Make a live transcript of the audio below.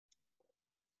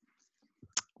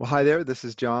Well, hi there. This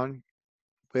is John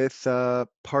with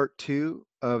part two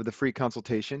of the free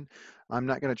consultation. I'm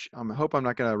not going to, I hope I'm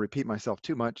not going to repeat myself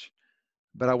too much,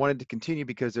 but I wanted to continue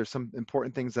because there's some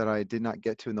important things that I did not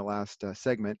get to in the last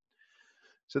segment.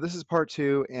 So this is part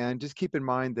two, and just keep in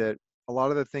mind that a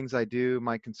lot of the things I do,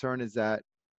 my concern is that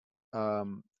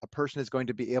a person is going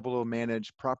to be able to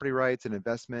manage property rights, an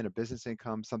investment, a business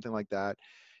income, something like that,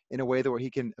 in a way that where he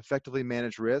can effectively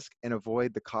manage risk and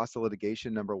avoid the cost of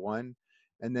litigation, number one,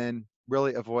 and then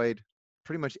really avoid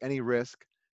pretty much any risk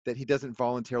that he doesn't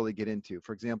voluntarily get into.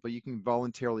 For example, you can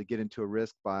voluntarily get into a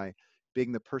risk by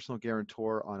being the personal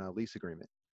guarantor on a lease agreement,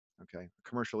 okay, a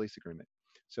commercial lease agreement.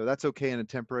 So that's okay in a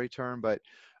temporary term, but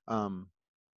um,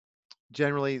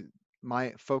 generally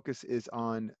my focus is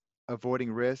on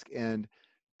avoiding risk, and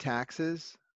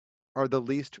taxes are the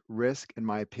least risk in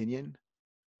my opinion.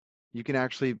 You can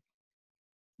actually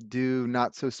do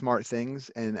not so smart things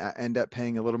and end up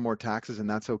paying a little more taxes, and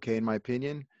that's okay in my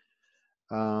opinion.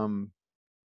 Um,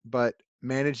 but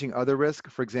managing other risk,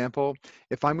 for example,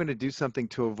 if I'm going to do something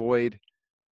to avoid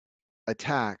a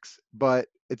tax, but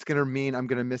it's going to mean I'm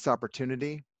going to miss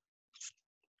opportunity,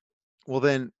 well,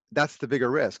 then that's the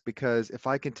bigger risk, because if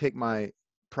I can take my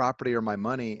property or my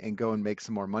money and go and make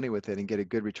some more money with it and get a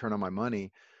good return on my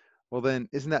money, well, then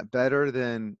isn't that better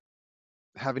than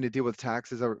having to deal with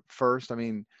taxes first? I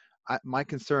mean, my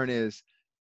concern is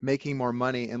making more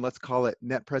money, and let's call it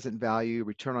net present value,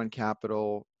 return on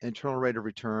capital, internal rate of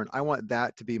return. I want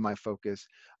that to be my focus.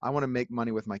 I want to make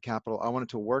money with my capital. I want it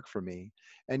to work for me.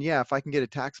 And yeah, if I can get a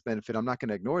tax benefit, I'm not going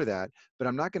to ignore that, but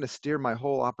I'm not going to steer my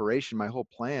whole operation, my whole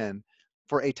plan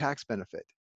for a tax benefit.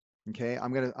 Okay?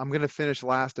 I'm going to finish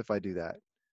last if I do that.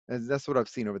 And that's what I've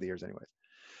seen over the years anyways.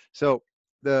 So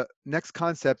the next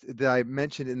concept that I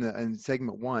mentioned in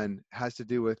segment one has to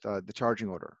do with the charging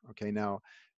order. Okay, now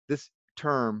this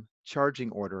term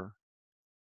charging order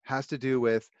has to do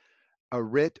with a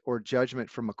writ or judgment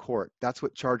from a court. That's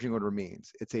what charging order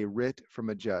means. It's a writ from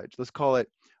a judge. Let's call it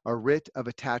a writ of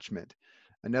attachment,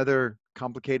 another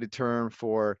complicated term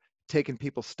for taking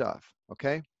people's stuff.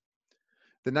 Okay.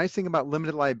 The nice thing about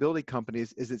limited liability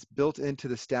companies is it's built into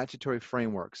the statutory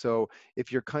framework. So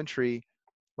if your country,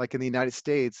 like in the United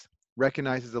States,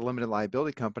 recognizes a limited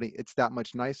liability company, it's that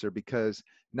much nicer, because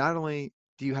not only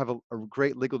do you have a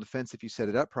great legal defense if you set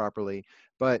it up properly,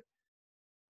 but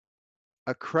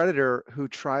a creditor who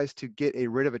tries to get a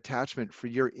writ of attachment for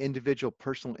your individual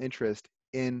personal interest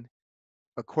in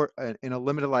in a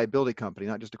limited liability company,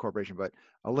 not just a corporation, but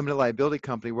a limited liability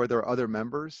company where there are other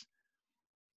members,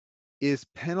 is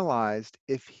penalized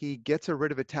if he gets a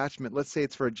writ of attachment. Let's say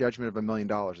it's for a judgment of $1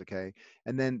 million, okay?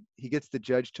 And then he gets the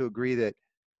judge to agree that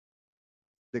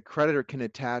the creditor can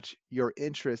attach your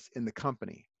interest in the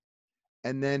company.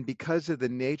 And then because of the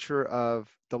nature of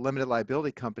the limited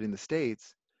liability company in the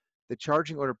States, the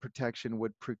charging order protection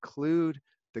would preclude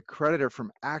the creditor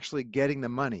from actually getting the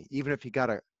money, even if he got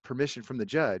a permission from the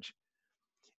judge.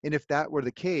 And if that were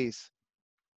the case,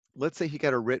 let's say he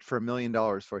got a writ for $1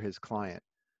 million for his client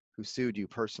who sued you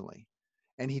personally,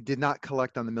 and he did not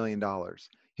collect on the $1 million.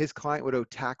 His client would owe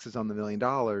taxes on the $1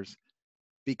 million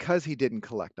because he didn't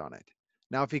collect on it.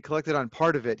 Now, if he collected on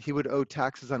part of it, he would owe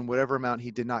taxes on whatever amount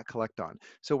he did not collect on.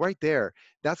 So right there,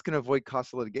 that's going to avoid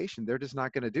cost of litigation. They're just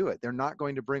not going to do it. They're not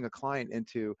going to bring a client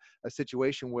into a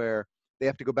situation where they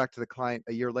have to go back to the client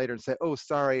a year later and say, "Oh,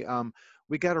 sorry,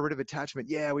 we got a writ of attachment.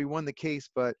 Yeah, we won the case,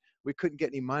 but we couldn't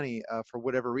get any money for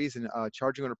whatever reason,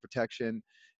 charging order protection,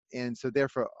 and so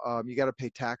therefore you got to pay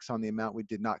tax on the amount we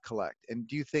did not collect." And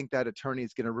do you think that attorney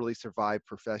is going to really survive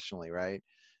professionally, right?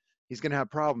 He's going to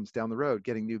have problems down the road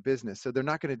getting new business. So they're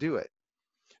not going to do it.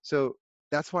 So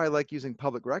that's why I like using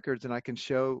public records, and I can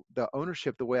show the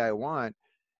ownership the way I want.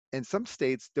 And some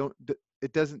states don't,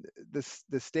 it doesn't,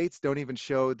 the states don't even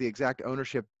show the exact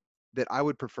ownership that I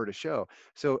would prefer to show.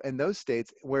 So in those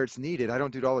states where it's needed, I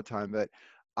don't do it all the time, but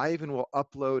I even will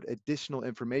upload additional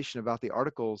information about the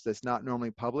articles that's not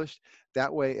normally published.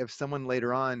 That way, if someone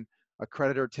later on, a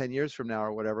creditor 10 years from now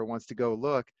or whatever, wants to go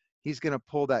look, he's going to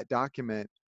pull that document,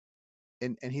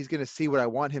 and he's going to see what I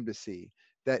want him to see,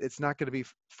 that it's not going to be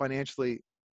financially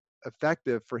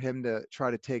effective for him to try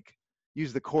to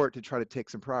use the court to try to take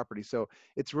some property. So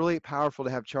it's really powerful to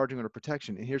have charging order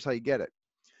protection. And here's how you get it.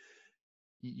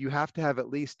 You have to have at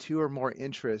least two or more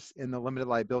interests in the limited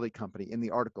liability company in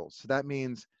the articles. So that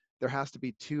means there has to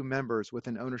be two members with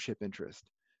an ownership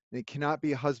interest. And it cannot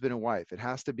be a husband and wife. It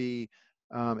has to be,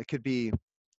 it could be,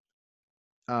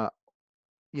 uh,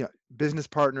 business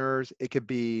partners. It could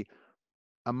be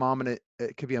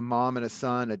it could be a mom and a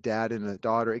son, a dad and a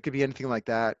daughter. It could be anything like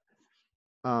that.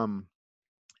 Um,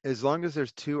 as long as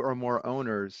there's two or more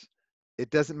owners, It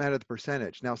doesn't matter the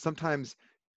percentage. Now, sometimes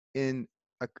in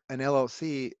an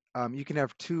LLC, you can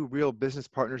have two real business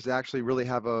partners that actually really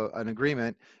have an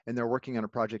agreement and they're working on a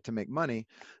project to make money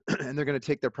and they're going to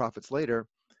take their profits later.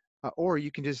 Or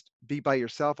you can just be by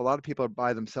yourself. A lot of people are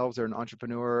by themselves. They're an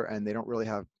entrepreneur and they don't really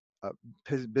have a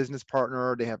business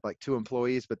partner. They have like two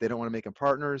employees, but they don't want to make them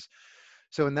partners.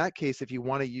 So in that case, if you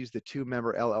want to use the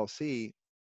two-member LLC,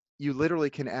 you literally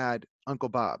can add Uncle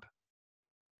Bob.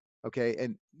 Okay,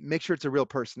 and make sure it's a real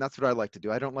person. That's what I like to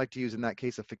do. I don't like to use, in that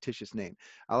case, a fictitious name.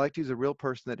 I like to use a real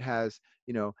person that has,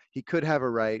 he could have a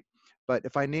right, but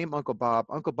if I name Uncle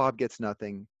Bob gets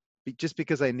nothing, just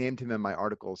because I named him in my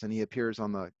articles and he appears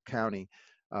on the county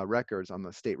records, on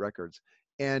the state records.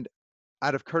 And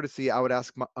out of courtesy, I would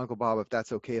ask Uncle Bob if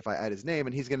that's okay if I add his name,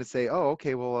 and he's going to say, "Oh,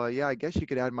 okay, well, yeah, I guess you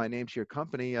could add my name to your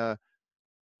company.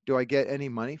 Do I get any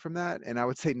money from that?" And I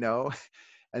would say no.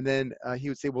 And then he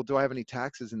would say, "Well, do I have any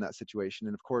taxes in that situation?"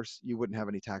 And of course, you wouldn't have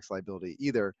any tax liability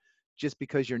either, just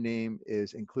because your name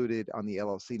is included on the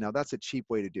LLC. Now, that's a cheap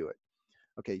way to do it.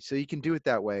 Okay, so you can do it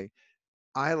that way.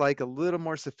 I like a little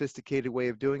more sophisticated way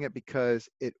of doing it because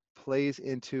it plays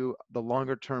into the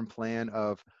longer term plan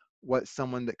of what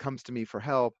someone that comes to me for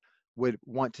help would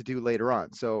want to do later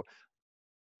on. So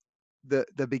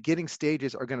the beginning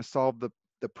stages are going to solve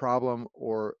the problem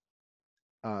or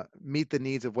meet the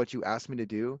needs of what you asked me to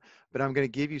do, but I'm going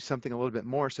to give you something a little bit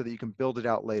more so that you can build it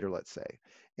out later, let's say.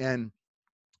 And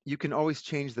you can always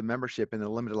change the membership in the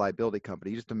limited liability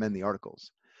company. You just amend the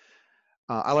articles.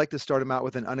 I like to start them out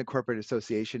with an unincorporated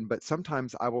association, but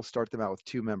sometimes I will start them out with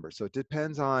two members. So it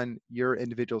depends on your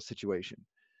individual situation.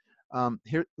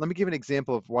 Here, let me give an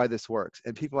example of why this works.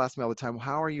 And people ask me all the time, well,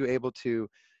 how are you able to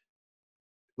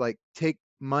like take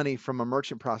money from a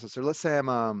merchant processor? Let's say I'm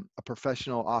a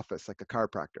professional office, like a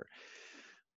chiropractor,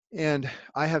 and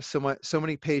I have so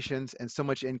many patients and so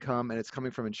much income, and it's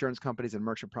coming from insurance companies and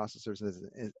merchant processors.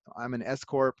 I'm an S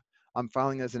corp. I'm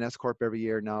filing as an S corp every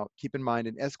year. Now, keep in mind,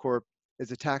 an S corp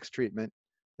is a tax treatment.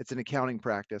 It's an accounting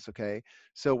practice. Okay,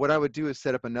 so what I would do is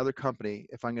set up another company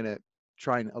if I'm going to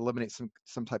try and eliminate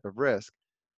some type of risk,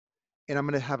 and I'm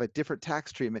going to have a different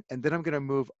tax treatment. And then I'm going to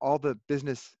move all the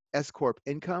business S Corp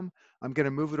income. I'm going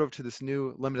to move it over to this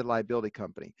new limited liability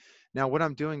company. Now, what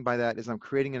I'm doing by that is I'm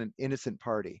creating an innocent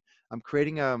party. I'm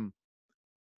creating a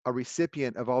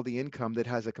recipient of all the income that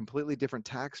has a completely different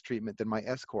tax treatment than my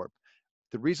S Corp.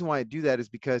 The reason why I do that is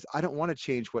because I don't want to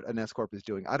change what an S Corp is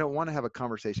doing. I don't want to have a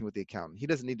conversation with the accountant. He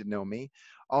doesn't need to know me.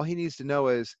 All he needs to know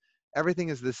is everything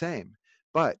is the same.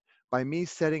 But by me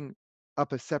setting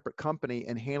up a separate company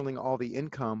and handling all the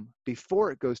income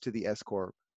before it goes to the S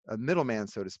Corp, a middleman,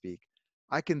 so to speak,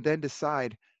 I can then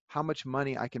decide how much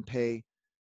money I can pay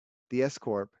the S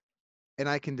Corp, and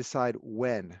I can decide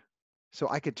when. So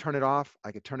I could turn it off,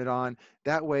 I could turn it on.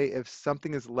 That way, if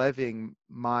something is levying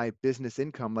my business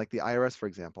income, like the IRS, for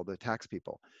example, the tax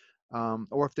people,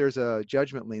 or if there's a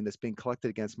judgment lien that's being collected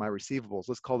against my receivables,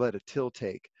 let's call that a till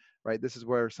take, right? This is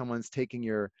where someone's taking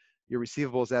your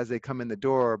receivables as they come in the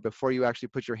door. Before you actually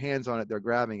put your hands on it, they're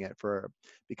grabbing it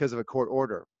because of a court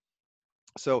order.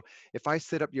 So if I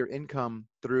set up your income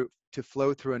through to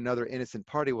flow through another innocent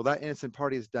party, well, that innocent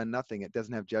party has done nothing. It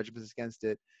doesn't have judgments against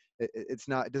it. It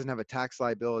doesn't have a tax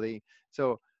liability.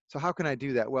 So how can I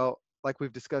do that? Well, like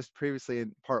we've discussed previously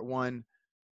in part one,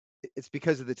 it's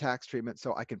because of the tax treatment,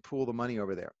 so I can pool the money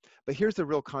over there. But here's the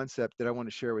real concept that I want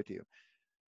to share with you.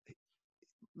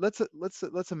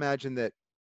 Let's imagine that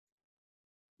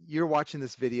you're watching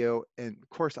this video, and of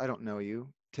course I don't know you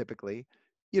typically.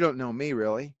 You don't know me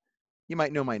really. You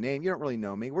might know my name. You don't really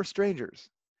know me. We're strangers.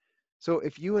 So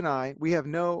if you and I, we have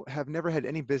never had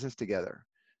any business together.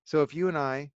 So if you and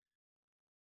I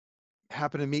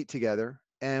happen to meet together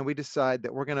and we decide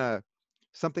that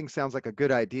something sounds like a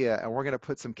good idea and we're gonna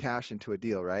put some cash into a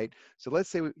deal, right? So let's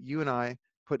say you and I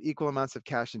put equal amounts of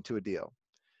cash into a deal.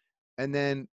 And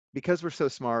then because we're so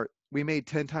smart, we made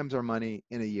 10 times our money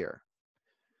in a year.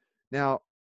 Now,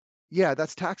 yeah,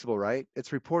 that's taxable, right? It's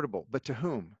reportable, but to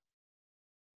whom?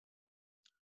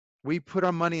 We put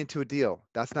our money into a deal.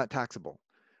 That's not taxable.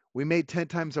 We made 10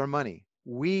 times our money.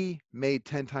 We made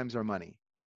 10 times our money.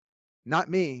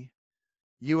 Not me,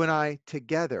 you and I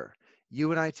together.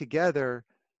 You and I together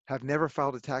have never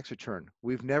filed a tax return.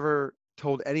 We've never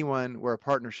told anyone we're a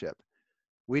partnership.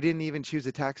 We didn't even choose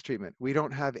a tax treatment. We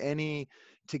don't have any,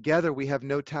 together we have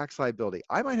no tax liability.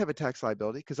 I might have a tax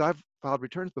liability because I've filed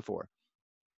returns before.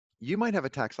 You might have a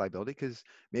tax liability because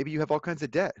maybe you have all kinds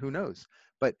of debt, who knows?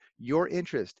 But your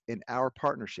interest in our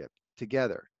partnership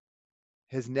together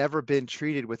has never been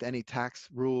treated with any tax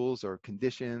rules or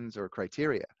conditions or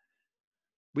criteria.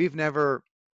 We've never,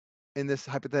 in this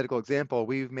hypothetical example,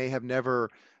 we may have never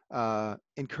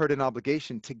incurred an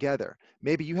obligation together.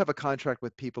 Maybe you have a contract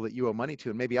with people that you owe money to,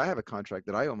 and maybe I have a contract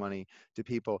that I owe money to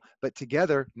people, but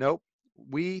together, nope,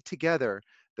 we together,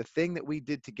 the thing that we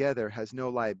did together has no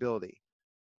liability.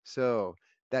 So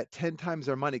that 10 times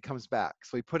our money comes back.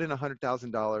 So we put in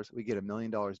 $100,000, we get $1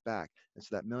 million back. And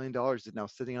so that $1 million is now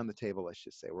sitting on the table. Let's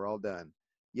just say we're all done.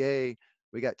 Yay,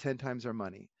 we got 10 times our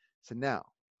money. So now,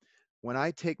 when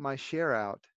I take my share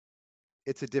out,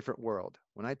 it's a different world.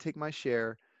 When I take my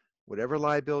share, whatever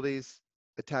liabilities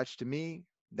attached to me,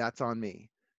 that's on me.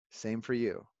 Same for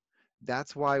you.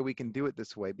 That's why we can do it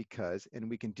this way, because, and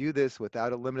we can do this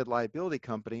without a limited liability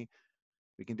company.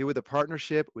 We can do it with a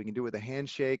partnership. We can do it with a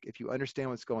handshake. If you understand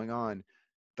what's going on,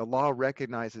 the law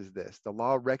recognizes this. The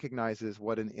law recognizes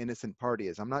what an innocent party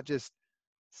is. I'm not just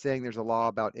saying there's a law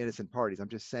about innocent parties. I'm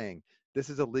just saying this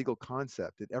is a legal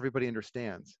concept that everybody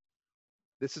understands.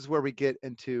 This is where we get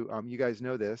into, you guys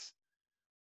know this,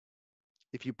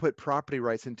 if you put property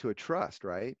rights into a trust,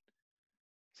 right?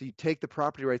 So you take the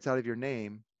property rights out of your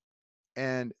name,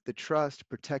 and the trust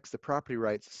protects the property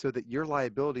rights so that your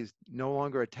liability is no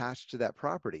longer attached to that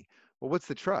property. Well, what's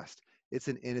the trust? It's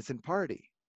an innocent party.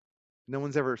 No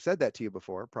one's ever said that to you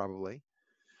before, probably.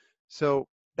 So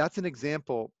that's an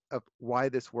example of why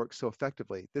this works so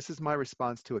effectively. This is my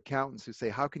response to accountants who say,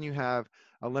 how can you have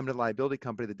a limited liability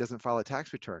company that doesn't file a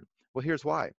tax return? Well, here's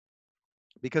why.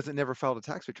 Because it never filed a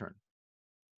tax return.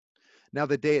 Now,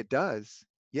 the day it does,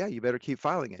 yeah, you better keep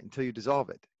filing it until you dissolve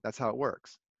it. That's how it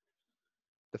works.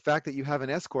 The fact that you have an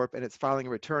S corp and it's filing a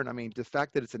return, I mean, the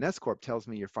fact that it's an S corp tells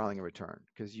me you're filing a return,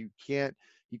 because you can't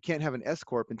have an S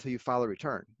corp until you file a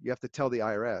return. You have to tell the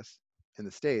IRS in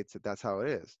the States that that's how it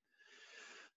is.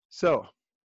 So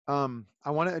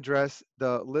I want to address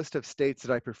the list of states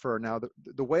that I prefer. Now,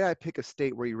 the way I pick a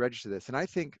state where you register this, and I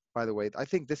think, by the way, I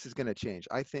think this is going to change.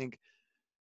 I think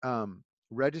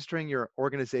registering your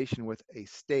organization with a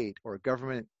state or a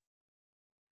government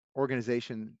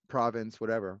organization, province,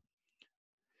 whatever,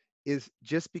 is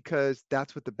just because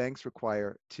that's what the banks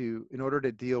require to, in order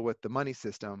to deal with the money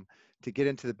system, to get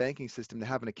into the banking system, to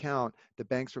have an account, the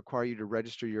banks require you to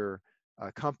register your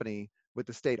company with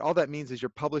the state. All that means is you're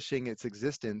publishing its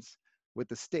existence with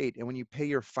the state. And when you pay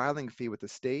your filing fee with the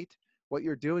state, what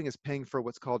you're doing is paying for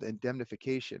what's called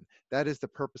indemnification. That is the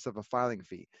purpose of a filing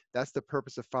fee. That's the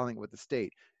purpose of filing with the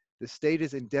state. The state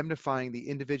is indemnifying the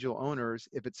individual owners,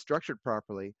 if it's structured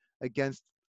properly, against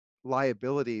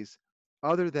liabilities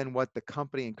other than what the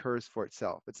company incurs for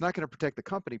itself. It's not going to protect the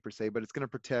company per se, but it's going to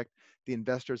protect the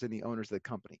investors and the owners of the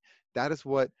company. That is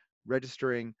what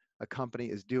registering a company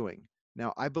is doing.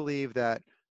 Now, I believe that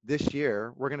this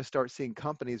year we're going to start seeing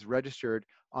companies registered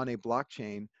on a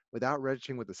blockchain without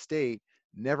registering with the state,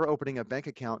 never opening a bank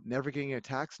account, never getting a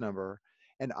tax number,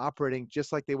 and operating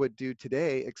just like they would do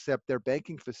today, except their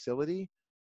banking facility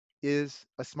is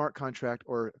a smart contract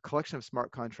or a collection of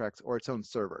smart contracts or its own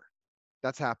server.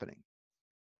 That's happening.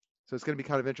 So it's going to be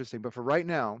kind of interesting. But for right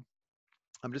now,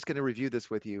 I'm just going to review this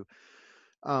with you.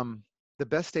 Um, the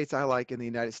best states I like in the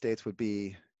United States would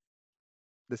be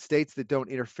the states that don't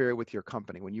interfere with your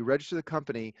company. When you register the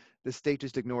company, the state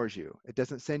just ignores you. It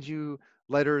doesn't send you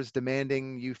letters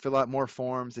demanding you fill out more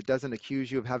forms. It doesn't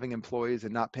accuse you of having employees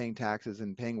and not paying taxes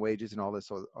and paying wages and all this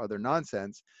other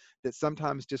nonsense that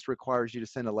sometimes just requires you to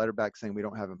send a letter back saying we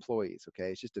don't have employees.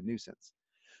 Okay, it's just a nuisance.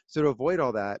 So to avoid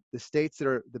all that, the states that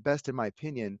are the best, in my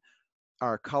opinion,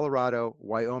 are Colorado,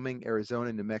 Wyoming,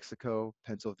 Arizona, New Mexico,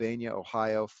 Pennsylvania,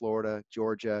 Ohio, Florida,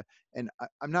 Georgia, and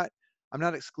I'm not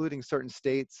excluding certain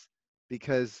states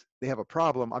because they have a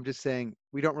problem. I'm just saying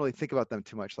we don't really think about them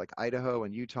too much, like Idaho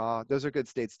and Utah. Those are good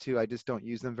states too. I just don't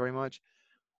use them very much.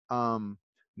 Um,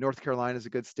 North Carolina is a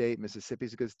good state. Mississippi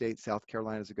is a good state. South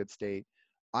Carolina is a good state.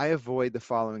 I avoid the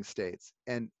following states,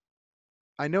 and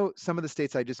I know some of the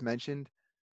states I just mentioned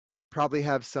probably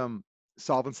have some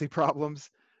solvency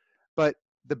problems, but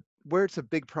where it's a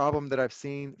big problem that I've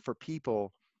seen for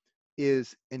people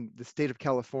is in the state of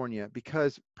California,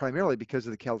 because primarily because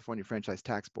of the California Franchise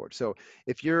Tax Board. So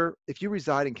if you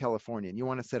reside in California and you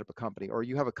want to set up a company, or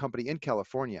you have a company in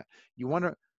California, you want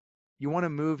to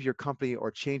move your company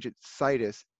or change its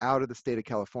situs out of the state of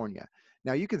California.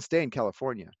 Now you can stay in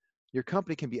California. Your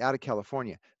company can be out of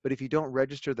California, but if you don't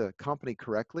register the company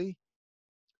correctly,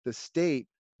 the state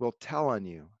will tell on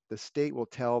you. The state will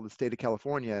tell the state of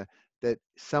California that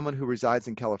someone who resides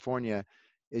in California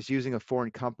is using a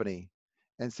foreign company.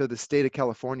 And so the state of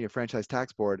California Franchise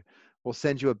Tax Board will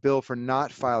send you a bill for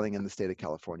not filing in the state of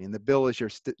California. And the bill is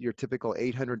your typical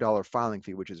 $800 filing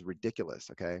fee, which is ridiculous,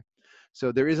 okay?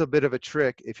 So there is a bit of a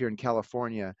trick if you're in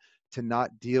California to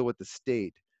not deal with the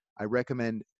state. I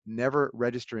recommend never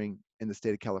registering in the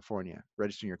state of California,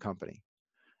 registering your company.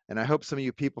 And I hope some of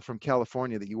you people from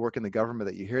California that you work in the government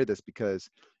that you hear this, because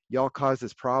y'all cause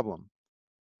this problem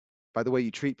by the way you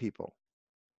treat people.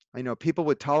 I know people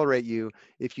would tolerate you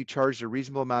if you charged a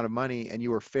reasonable amount of money and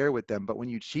you were fair with them, but when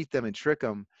you cheat them and trick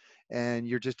them and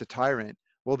you're just a tyrant,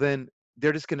 well, then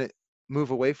they're just going to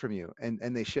move away from you,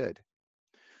 and they should.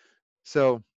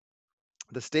 So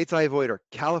the states I avoid are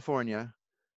California,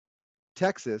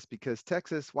 Texas, because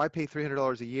Texas, why pay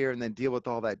 $300 a year and then deal with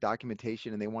all that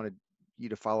documentation, and they wanted you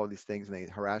to follow these things and they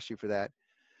harass you for that.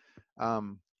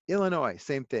 Um, Illinois,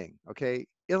 same thing. Okay.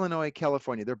 Illinois,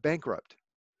 California, they're bankrupt.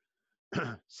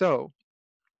 So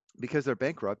because they're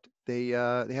bankrupt, they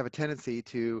have a tendency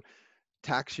to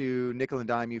tax you, nickel and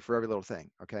dime you for every little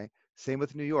thing. Okay. Same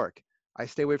with New York. I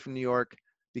stay away from New York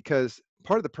because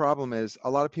part of the problem is a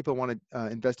lot of people want to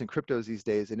invest in cryptos these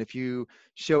days, and if you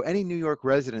show any New York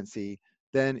residency,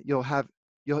 then you'll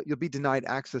be denied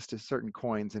access to certain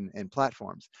coins and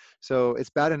platforms. So it's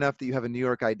bad enough that you have a New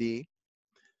York ID.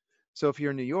 So if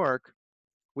you're in New York,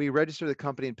 we register the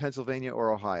company in Pennsylvania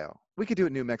or Ohio. We could do it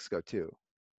in New Mexico too,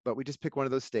 but we just pick one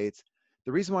of those states.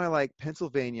 The reason why I like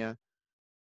Pennsylvania,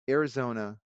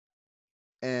 Arizona,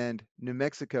 and New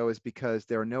Mexico is because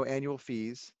there are no annual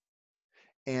fees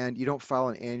and you don't file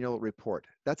an annual report.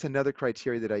 That's another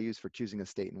criteria that I use for choosing a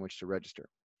state in which to register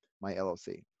my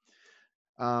LLC.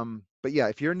 But yeah,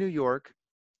 if you're in New York,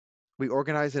 we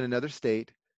organize in another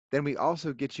state. Then we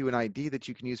also get you an ID that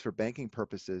you can use for banking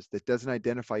purposes that doesn't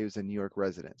identify you as a New York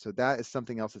resident. So that is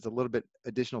something else. It's a little bit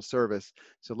additional service.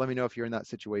 So let me know if you're in that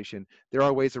situation. There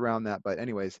are ways around that, but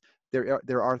anyways,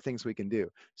 there are things we can do.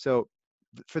 So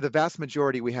for the vast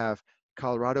majority, we have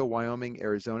Colorado, Wyoming,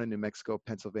 Arizona, New Mexico,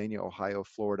 Pennsylvania, Ohio,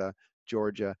 Florida,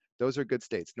 Georgia. Those are good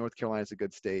states. North Carolina is a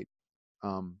good state.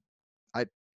 Um, I,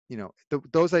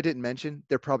 those I didn't mention,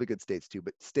 they're probably good states too,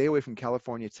 but stay away from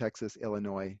California, Texas,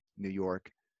 Illinois, New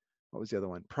York. What was the other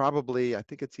one? Probably, I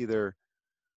think it's either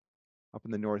up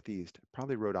in the Northeast,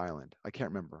 probably Rhode Island. I can't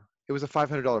remember. It was a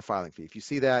 $500 filing fee. If you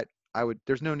see that,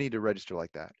 there's no need to register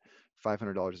like that.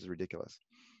 $500 is ridiculous.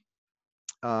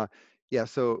 Uh, yeah,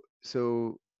 so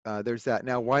there's that.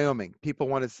 Now, Wyoming,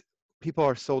 people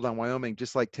are sold on Wyoming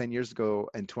just like 10 years ago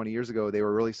and 20 years ago, they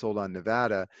were really sold on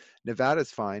Nevada.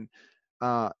 Nevada's fine.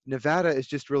 Nevada is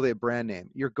just really a brand name.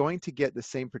 You're going to get the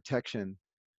same protection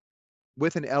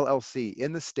with an LLC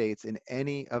in the states, in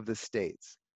any of the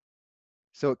states.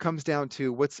 So it comes down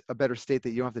to what's a better state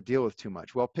that you don't have to deal with too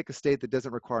much. Well, pick a state that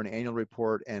doesn't require an annual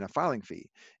report and a filing fee.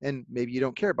 And maybe you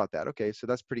don't care about that. Okay, so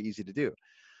that's pretty easy to do.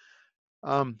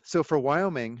 So for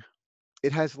Wyoming,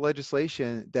 it has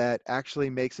legislation that actually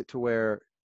makes it to where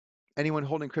anyone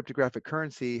holding cryptographic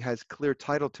currency has clear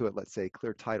title to it. Let's say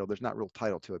clear title. There's not real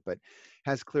title to it, but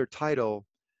has clear title,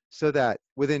 so that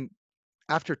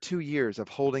after 2 years of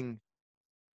holding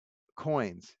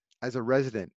coins as a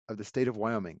resident of the state of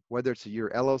Wyoming, whether it's your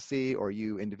LLC or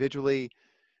you individually,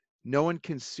 no one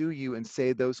can sue you and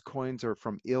say those coins are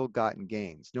from ill-gotten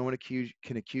gains. No one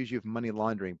can accuse you of money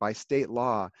laundering. By state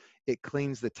law, it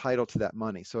cleans the title to that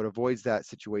money, so it avoids that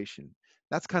situation.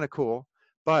 That's kind of cool,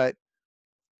 but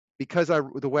because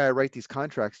the way I write these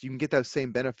contracts, you can get those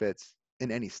same benefits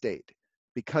in any state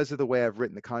because of the way I've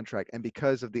written the contract and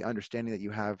because of the understanding that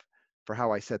you have for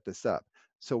how I set this up.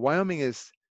 So Wyoming is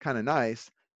kind of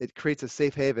nice. It creates a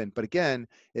safe haven, but again,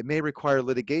 it may require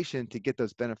litigation to get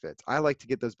those benefits. I like to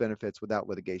get those benefits without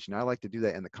litigation. I like to do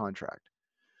that in the contract.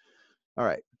 All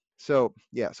right. So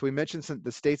yeah, so we mentioned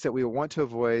the states that we want to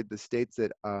avoid, the states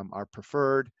that are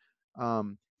preferred.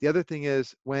 The other thing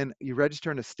is when you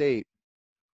register in a state,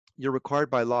 you're required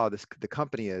by law, the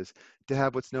company is, to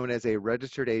have what's known as a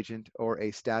registered agent or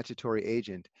a statutory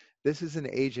agent. This is an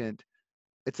agent,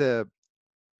 it's an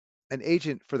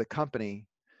agent for the company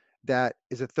that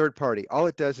is a third party. All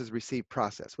it does is receive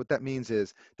process. What that means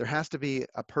is there has to be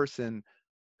a person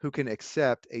who can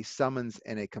accept a summons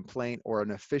and a complaint or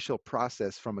an official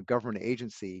process from a government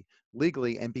agency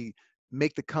legally and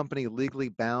make the company legally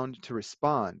bound to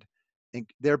respond and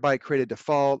thereby create a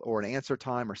default or an answer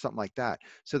time or something like that.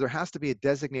 So there has to be a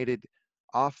designated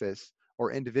office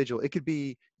or individual. It could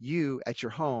be you at your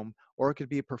home, or it could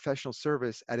be a professional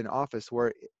service at an office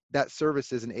where that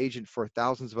service is an agent for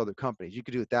thousands of other companies. You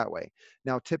could do it that way.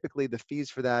 Now, typically the fees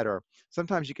for that are,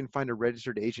 sometimes you can find a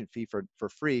registered agent fee for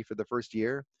free for the first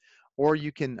year, or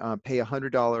you can pay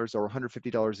 $100 or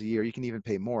 $150 a year. You can even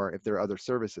pay more if there are other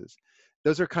services.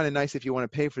 Those are kind of nice if you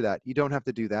want to pay for that. You don't have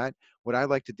to do that. What I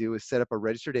like to do is set up a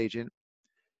registered agent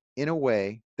in a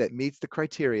way that meets the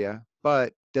criteria,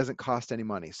 but doesn't cost any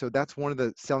money. So that's one of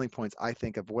the selling points, I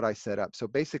think, of what I set up. So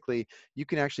basically, you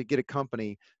can actually get a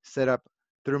company set up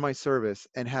through my service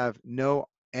and have no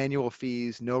annual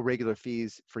fees, no regular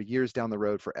fees for years down the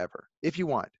road forever, if you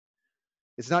want.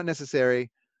 It's not necessary,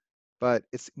 but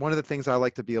it's one of the things I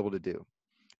like to be able to do.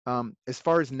 As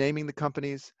far as naming the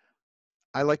companies,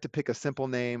 I like to pick a simple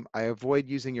name. I avoid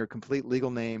using your complete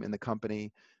legal name in the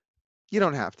company. You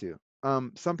don't have to.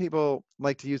 Some people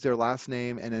like to use their last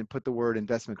name and then put the word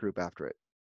investment group after it,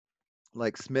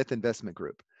 like Smith Investment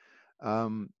Group.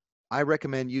 Um, I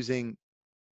recommend using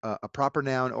a proper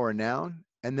noun or a noun,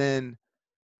 and then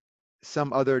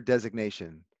some other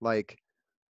designation, like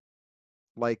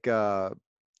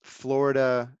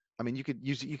Florida. I mean, you can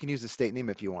use the state name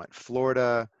if you want.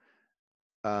 Florida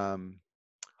um,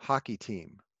 hockey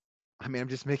team. I mean, I'm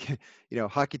just making,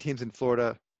 hockey teams in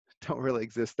Florida don't really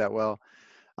exist that well.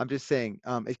 I'm just saying,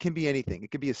 it can be anything. It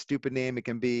could be a stupid name. It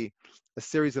can be a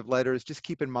series of letters. Just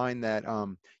keep in mind that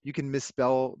you can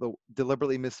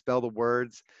deliberately misspell the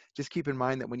words. Just keep in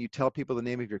mind that when you tell people the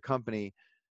name of your company,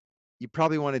 you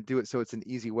probably want to do it so it's an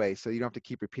easy way. So you don't have to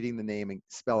keep repeating the name and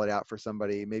spell it out for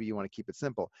somebody. Maybe you want to keep it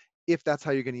simple if that's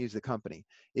how you're going to use the company.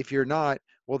 If you're not,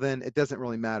 well, then it doesn't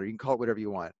really matter. You can call it whatever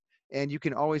you want. And you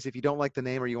can always, if you don't like the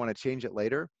name or you want to change it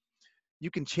later,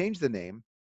 you can change the name,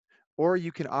 or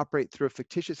you can operate through a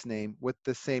fictitious name with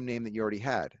the same name that you already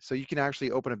had. So you can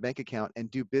actually open a bank account and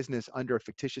do business under a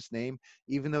fictitious name,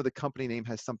 even though the company name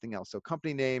has something else. So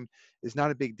company name is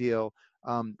not a big deal.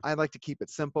 I like to keep it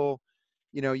simple.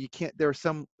 You can't, there are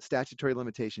some statutory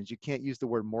limitations. You can't use the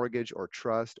word mortgage or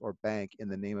trust or bank in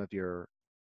the name of your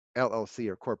LLC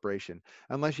or corporation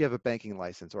unless you have a banking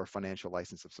license or a financial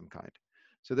license of some kind.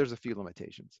 So there's a few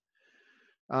limitations.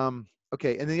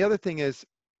 Okay, and the other thing is,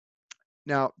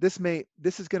 now this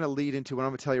is going to lead into what I'm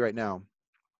going to tell you right now.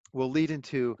 Will lead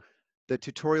into the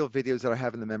tutorial videos that I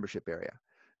have in the membership area.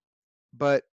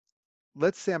 But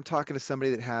let's say I'm talking to somebody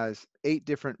that has 8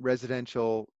 different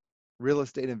residential real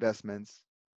estate investments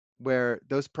where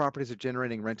those properties are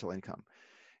generating rental income.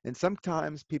 And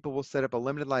sometimes people will set up a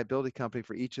limited liability company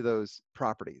for each of those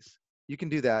properties. You can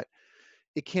do that.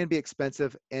 It can be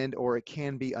expensive and or it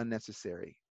can be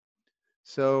unnecessary.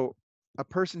 So a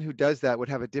person who does that would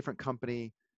have a different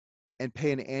company and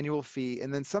pay an annual fee.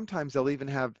 And then sometimes they'll even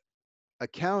have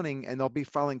accounting and they'll be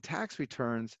filing tax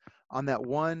returns on that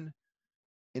one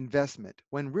investment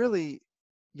when really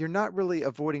you're not really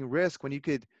avoiding risk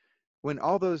when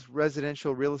all those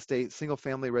residential real estate, single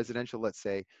family residential, let's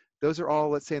say, those are all,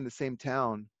 let's say, in the same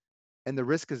town and the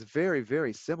risk is very,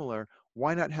 very similar.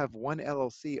 Why not have one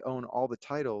LLC own all the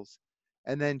titles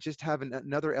and then just have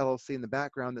another LLC in the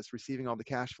background that's receiving all the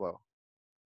cash flow?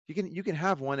 You can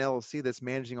have one LLC that's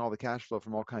managing all the cash flow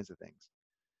from all kinds of things,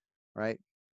 right?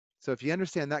 So if you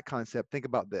understand that concept, think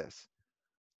about this.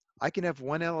 I can have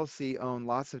one LLC own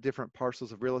lots of different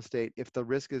parcels of real estate if the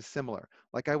risk is similar.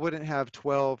 Like I wouldn't have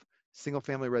 12 single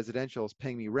family residentials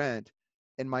paying me rent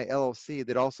in my LLC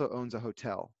that also owns a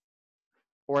hotel.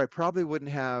 Or I probably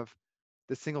wouldn't have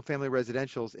the single family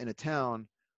residentials in a town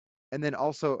and then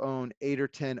also own 8 or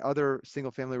 10 other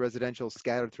single family residentials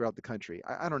scattered throughout the country.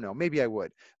 I don't know, maybe I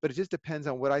would, but it just depends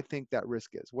on what I think that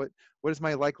risk is. What is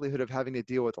my likelihood of having to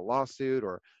deal with a lawsuit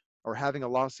or having a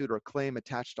lawsuit or a claim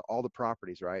attached to all the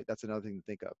properties, right? That's another thing to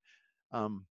think of.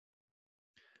 Um,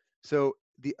 so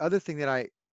the other thing that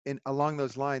along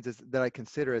those lines is that I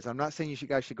consider is, I'm not saying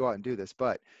guys should go out and do this,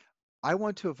 but I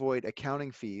want to avoid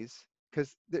accounting fees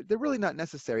because they're really not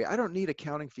necessary. I don't need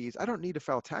accounting fees. I don't need to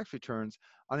file tax returns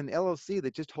on an LLC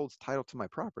that just holds title to my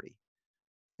property.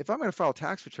 If I'm going to file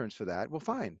tax returns for that, well,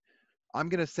 fine. I'm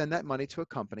going to send that money to a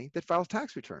company that files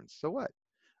tax returns. So what?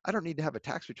 I don't need to have a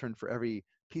tax return for every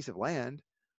piece of land.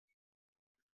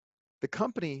 The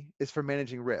company is for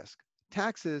managing risk.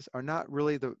 Taxes are not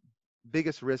really the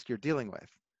biggest risk you're dealing with.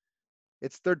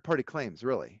 It's third-party claims,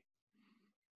 really.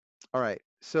 All right.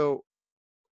 So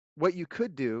what you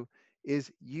could do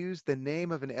is use the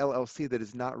name of an LLC that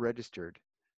is not registered,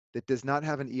 that does not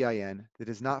have an EIN, that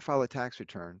does not file a tax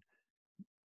return.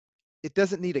 It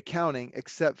doesn't need accounting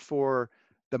except for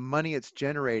the money it's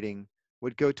generating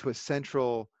would go to a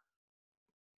central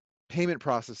payment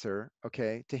processor,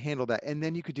 okay, to handle that. And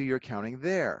then you could do your accounting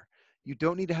there. You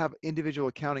don't need to have individual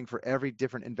accounting for every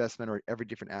different investment or every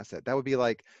different asset. That would be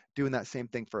like doing that same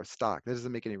thing for a stock. That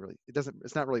doesn't make any really,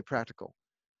 it's not really practical.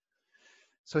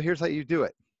 So here's how you do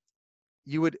it.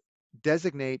 You would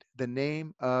designate the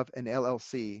name of an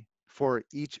LLC for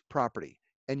each property,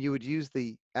 and you would use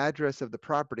the address of the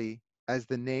property as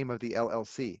the name of the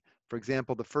LLC. For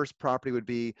example, the first property would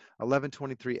be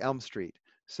 1123 Elm Street.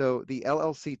 So the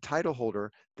LLC title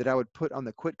holder that I would put on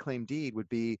the quitclaim deed would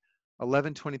be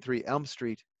 1123 Elm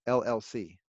Street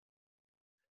LLC.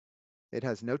 It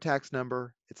has no tax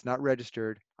number. It's not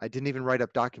registered. I didn't even write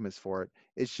up documents for it.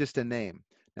 It's just a name.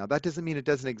 Now, that doesn't mean it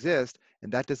doesn't exist,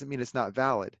 and that doesn't mean it's not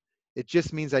valid. It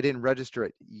just means I didn't register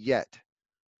it yet.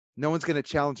 No one's going to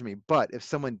challenge me, but if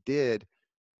someone did,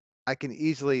 I can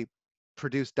easily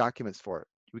produce documents for it.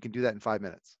 We can do that in 5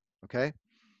 minutes, okay?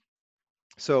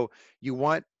 So you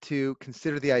want to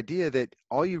consider the idea that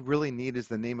all you really need is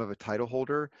the name of a title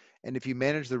holder. And if you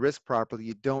manage the risk properly,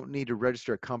 you don't need to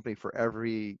register a company for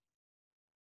every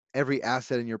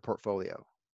asset in your portfolio.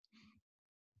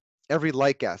 Every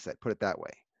like asset, put it that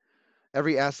way.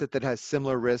 Every asset that has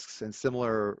similar risks and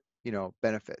similar,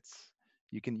 benefits.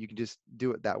 You can just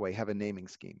do it that way, have a naming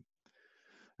scheme.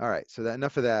 All right, so that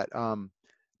enough of that.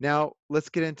 Now let's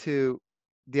get into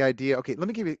the idea. Okay, let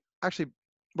me give you, actually,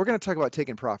 we're going to talk about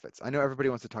taking profits. I know everybody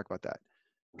wants to talk about that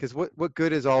because what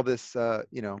good is all this,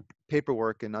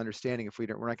 paperwork and understanding if we're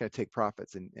not going to take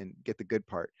profits and get the good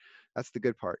part. That's the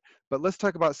good part. But let's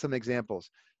talk about some examples.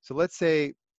 So let's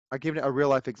say I give you a real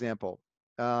life example.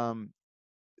 Um,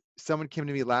 Someone came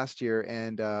to me last year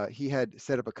and he had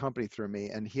set up a company through me,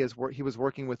 and he was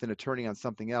working with an attorney on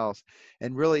something else,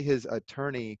 and really his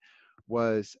attorney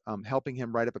was helping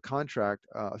him write up a contract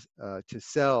to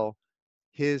sell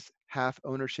his half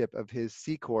ownership of his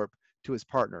C corp to his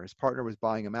partner. His partner was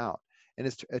buying him out, and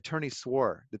his attorney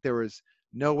swore that there was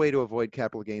no way to avoid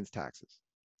capital gains taxes.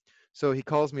 So he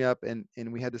calls me up and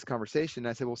we had this conversation.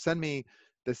 I said, well, send me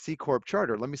the C Corp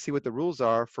charter. Let me see what the rules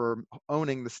are for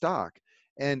owning the stock.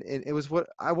 And it was what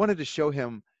I wanted to show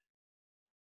him,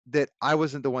 that I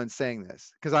wasn't the one saying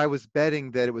this, because I was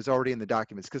betting that it was already in the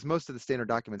documents, because most of the standard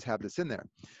documents have this in there.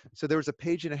 So there was a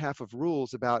page and a half of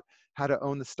rules about how to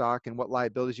own the stock and what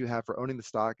liabilities you have for owning the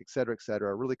stock, et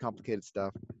cetera, really complicated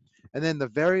stuff. And then the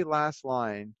very last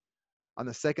line on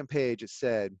the second page, it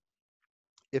said,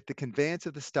 if the conveyance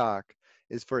of the stock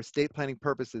is for estate planning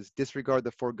purposes, disregard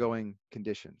the foregoing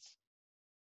conditions.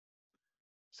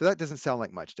 So that doesn't sound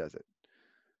like much, does it?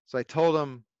 So I told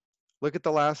him, look at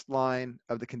the last line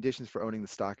of the conditions for owning the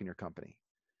stock in your company.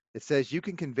 It says you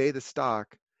can convey the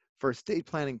stock for estate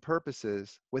planning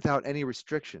purposes without any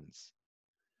restrictions.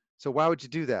 So why would you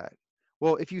do that?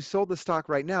 Well, if you sold the stock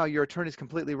right now, your attorney's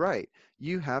completely right.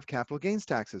 You have capital gains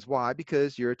taxes. Why?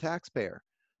 Because you're a taxpayer.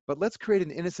 But let's create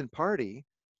an innocent party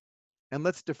and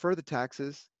let's defer the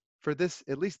taxes for this,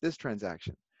 at least this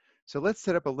transaction. So let's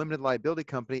set up a limited liability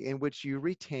company in which you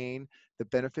retain the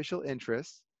beneficial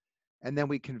interest, and then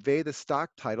we convey the stock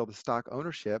title, the stock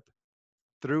ownership,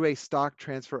 through a stock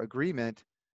transfer agreement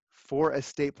for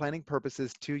estate planning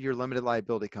purposes to your limited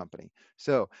liability company.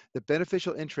 So the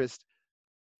beneficial interest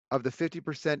of the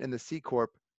 50% in the C Corp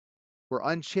were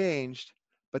unchanged,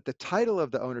 but the title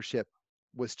of the ownership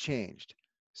was changed.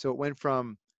 So it went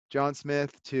from John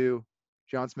Smith to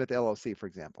John Smith LLC, for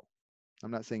example. I'm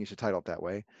not saying you should title it that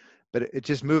way, but it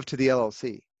just moved to the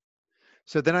LLC.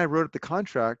 So then I wrote up the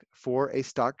contract for a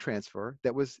stock transfer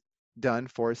that was done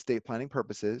for estate planning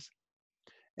purposes.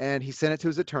 And he sent it to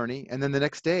his attorney. And then the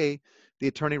next day, the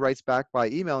attorney writes back by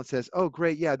email and says, oh,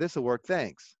 great. Yeah, this will work.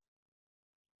 Thanks.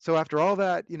 So after all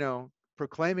that,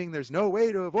 proclaiming there's no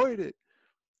way to avoid it,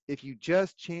 if you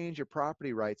just change your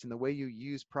property rights and the way you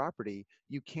use property,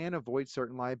 you can avoid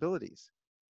certain liabilities.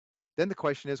 Then the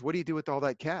question is, what do you do with all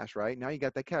that cash, right? Now you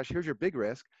got that cash. Here's your big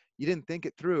risk. You didn't think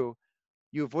it through.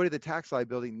 You avoided the tax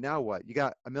liability. Now what? You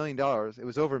got $1 million. It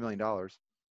was over $1 million.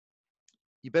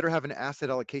 You better have an asset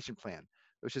allocation plan,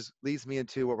 which leads me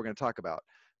into what we're going to talk about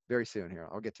very soon here.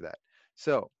 I'll get to that.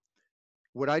 So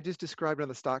what I just described on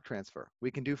the stock transfer,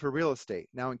 we can do for real estate.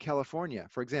 Now in California,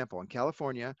 for example, in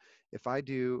California, if I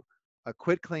do a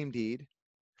quitclaim deed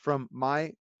from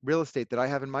my real estate that I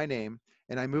have in my name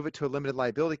and I move it to a limited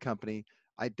liability company,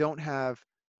 I don't have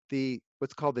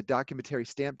what's called the documentary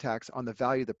stamp tax on the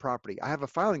value of the property. I have a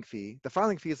filing fee. The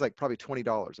filing fee is like probably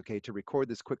 $20, okay, to record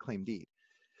this quitclaim deed.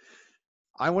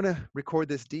 I want to record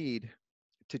this deed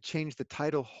to change the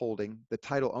title holding, the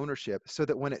title ownership, so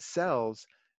that when it sells,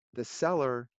 the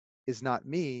seller is not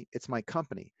me, it's my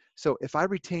company. So if I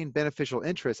retain beneficial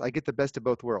interest, I get the best of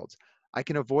both worlds. I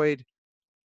can avoid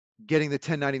getting the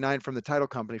 1099 from the title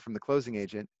company, from the closing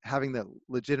agent, having the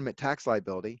legitimate tax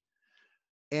liability,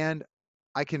 and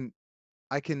I can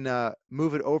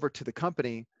move it over to the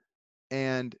company,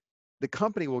 and the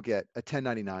company will get a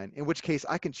 1099, in which case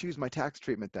I can choose my tax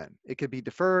treatment then. It could be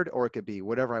deferred or it could be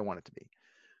whatever I want it to be.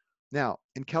 Now,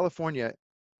 in California,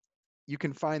 you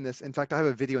can find this. In fact, I have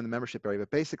a video in the membership area,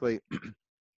 but basically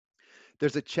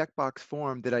there's a checkbox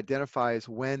form that identifies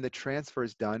when the transfer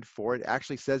is done for, it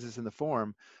actually says this in the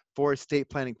form, for estate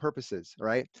planning purposes,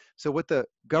 right? So what the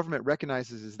government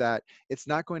recognizes is that it's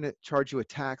not going to charge you a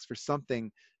tax for something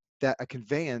that a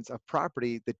conveyance of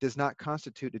property that does not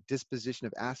constitute a disposition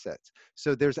of assets.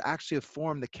 So there's actually a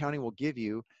form the county will give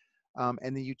you, and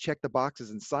then you check the boxes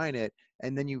and sign it,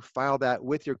 and then you file that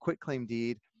with your quitclaim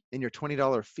deed and your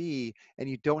 $20 fee, and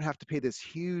you don't have to pay this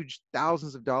huge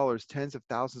thousands of dollars, tens of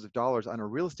thousands of dollars on a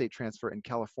real estate transfer in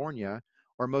California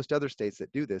or most other states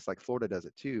that do this, like Florida does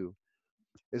it too,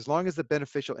 as long as the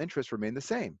beneficial interests remain the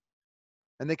same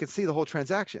and they can see the whole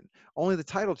transaction. Only the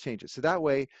title changes. So that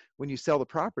way, when you sell the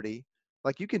property,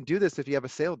 like you can do this if you have a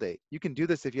sale date. You can do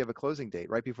this if you have a closing date.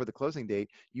 Right before the closing date,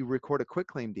 you record a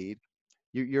quitclaim deed.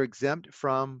 You're exempt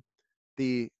from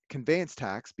the conveyance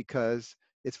tax because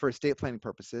it's for estate planning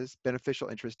purposes. Beneficial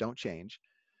interests don't change.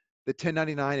 The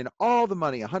 1099 and all the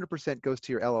money, 100% goes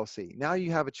to your LLC. Now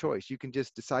you have a choice. You can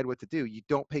just decide what to do. You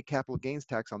don't pay capital gains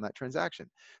tax on that transaction.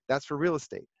 That's for real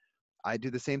estate. I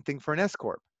do the same thing for an S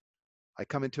corp. I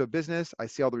come into a business, I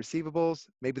see all the receivables,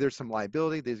 maybe there's some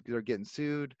liability, they're getting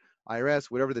sued,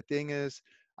 IRS, whatever the thing is.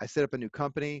 I set up a new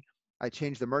company, I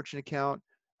change the merchant account,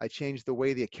 I change the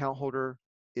way the account holder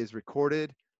is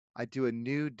recorded. I do a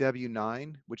new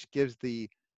W-9, which gives the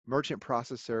merchant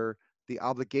processor the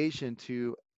obligation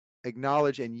to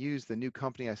acknowledge and use the new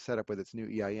company I set up with its new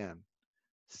EIN.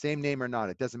 Same name or not,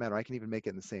 it doesn't matter. I can even make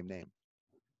it in the same name.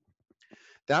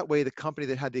 That way, the company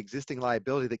that had the existing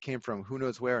liability that came from who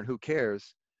knows where and who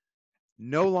cares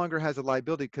no longer has a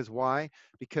liability. Because why?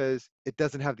 Because it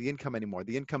doesn't have the income anymore.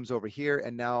 The income's over here,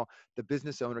 and now the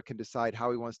business owner can decide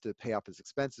how he wants to pay off his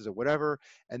expenses or whatever.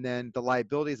 And then the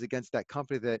liability is against that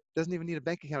company that doesn't even need a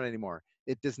bank account anymore.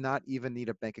 It does not even need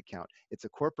a bank account. It's a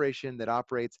corporation that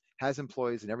operates, has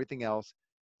employees and everything else.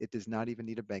 It does not even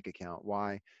need a bank account.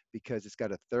 Why? Because it's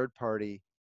got a third-party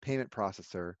payment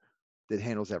processor that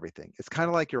handles everything. It's kind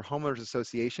of like your homeowners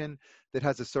association that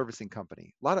has a servicing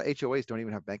company. A lot of HOAs don't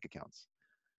even have bank accounts.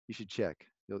 You should check.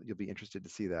 You'll be interested to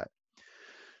see that.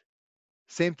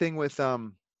 Same thing with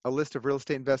a list of real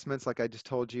estate investments, like I just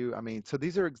told you. I mean, so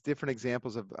these are different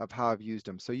examples of how I've used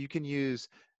them. So you can use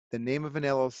the name of an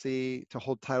LLC to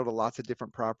hold title to lots of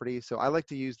different properties. So I like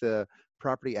to use the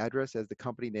property address as the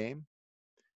company name.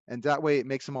 And that way it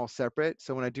makes them all separate.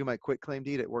 So when I do my quitclaim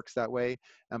deed, it works that way.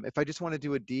 If I just want to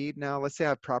do a deed now, let's say I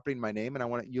have property in my name and I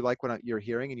want to, you like what you're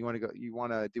hearing and you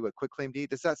want to do a quitclaim deed.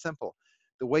 It's that simple.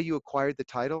 The way you acquired the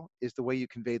title is the way you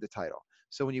convey the title.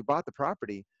 So when you bought the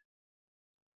property,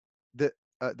 the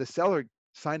seller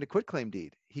signed a quitclaim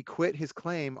deed. He quit his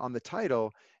claim on the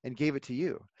title and gave it to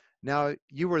you. Now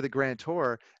you were the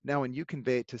grantor. Now when you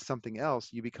convey it to something else,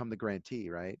 you become the grantee,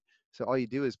 right? So all you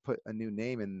do is put a new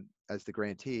name in as the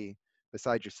grantee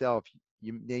beside yourself.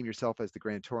 You name yourself as the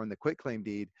grantor in the quitclaim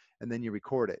deed, and then you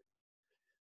record it.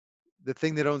 The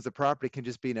thing that owns the property can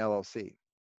just be an LLC.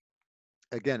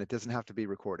 Again, it doesn't have to be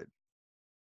recorded.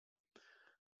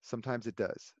 Sometimes it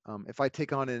does. If I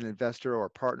take on an investor or a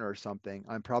partner or something,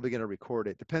 I'm probably going to record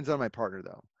it. Depends on my partner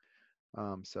though.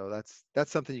 So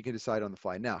that's something you can decide on the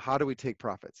fly. Now, how do we take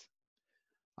profits?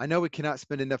 I know we cannot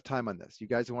spend enough time on this. You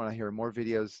guys want to hear more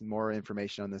videos, more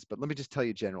information on this, but let me just tell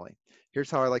you generally. Here's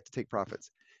how I like to take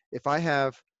profits. If I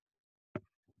have,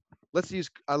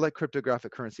 I like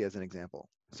cryptographic currency as an example.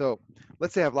 So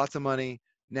let's say I have lots of money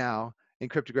now in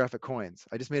cryptographic coins.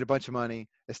 I just made a bunch of money.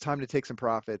 It's time to take some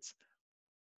profits.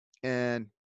 And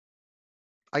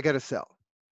I got to sell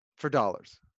for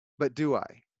dollars. But do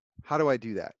I? How do I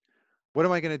do that? What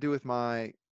am I going to do with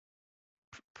my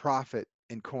profit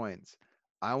in coins?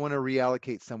 I want to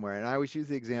reallocate somewhere. And I always use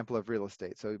the example of real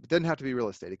estate. So it doesn't have to be real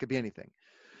estate. It could be anything.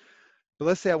 But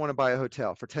let's say I want to buy a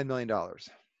hotel for $10 million.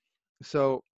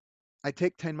 So I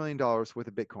take $10 million worth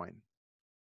of Bitcoin,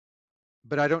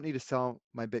 but I don't need to sell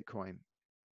my Bitcoin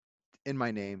in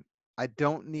my name. I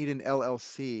don't need an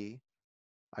LLC,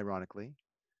 ironically,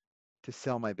 to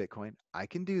sell my Bitcoin. I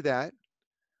can do that.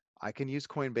 I can use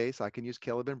Coinbase. I can use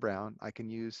Caleb and Brown. I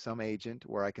can use some agent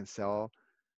where I can sell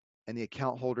and the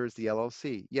account holder is the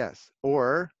LLC. Yes.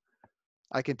 Or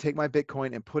I can take my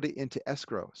Bitcoin and put it into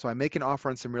escrow. So I make an offer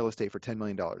on some real estate for $10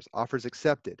 million. Offers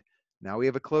accepted. Now we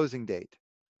have a closing date.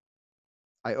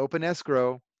 I open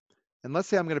escrow, and let's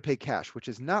say I'm going to pay cash, which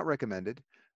is not recommended,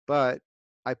 but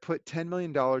I put $10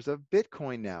 million of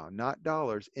Bitcoin now, not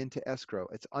dollars, into escrow.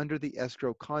 It's under the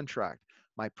escrow contract.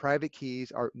 My private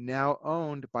keys are now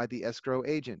owned by the escrow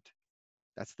agent.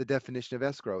 That's the definition of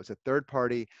escrow. It's a third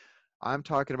party. I'm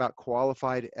talking about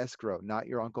qualified escrow, not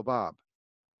your Uncle Bob.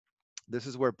 This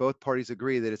is where both parties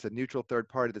agree that it's a neutral third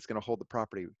party that's going to hold the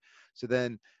property. So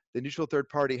then the neutral third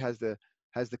party has the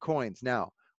coins.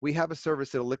 Now, we have a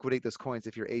service that'll liquidate those coins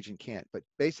if your agent can't. But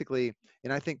basically,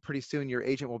 and I think pretty soon your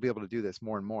agent will be able to do this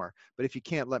more and more. But if you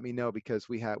can't, let me know, because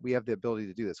we have the ability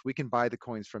to do this. We can buy the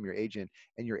coins from your agent,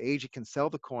 and your agent can sell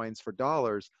the coins for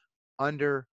dollars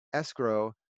under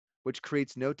escrow, which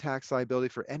creates no tax liability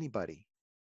for anybody.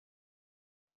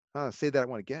 Say that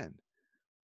one again.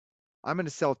 I'm going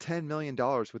to sell $10 million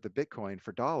worth of Bitcoin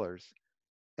for dollars,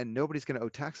 and nobody's going to owe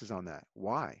taxes on that.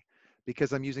 Why?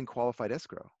 Because I'm using qualified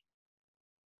escrow.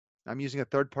 I'm using a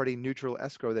third-party neutral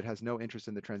escrow that has no interest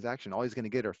in the transaction. All he's going to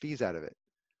get are fees out of it.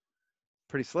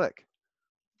 Pretty slick.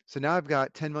 So now I've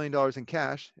got $10 million in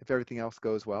cash. If everything else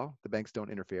goes well, the banks don't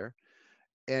interfere,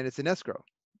 and it's in escrow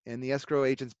in the escrow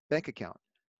agent's bank account.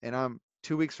 And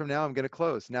 2 weeks from now, I'm going to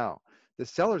close. Now, the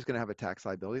seller's going to have a tax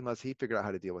liability unless he figured out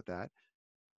how to deal with that.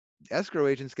 The escrow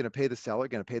agent's going to pay the seller,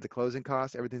 going to pay the closing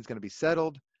costs. Everything's going to be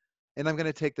settled, and I'm going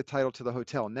to take the title to the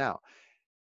hotel. Now,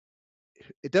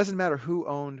 it doesn't matter who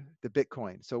owned the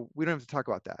Bitcoin, so we don't have to talk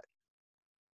about that.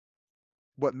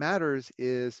 What matters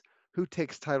is who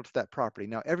takes title to that property.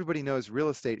 Now, everybody knows real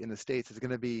estate in the States is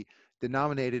going to be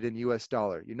denominated in US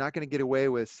dollar. You're not going to get away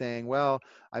with saying, well,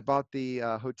 I bought the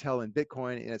hotel in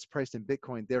Bitcoin and it's priced in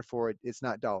Bitcoin, therefore it's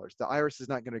not dollars. The IRS is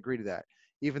not going to agree to that,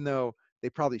 even though they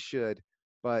probably should.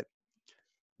 But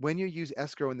when you use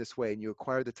escrow in this way and you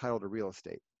acquire the title to real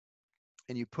estate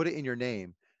and you put it in your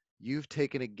name, you've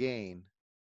taken a gain.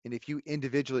 And if you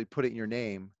individually put it in your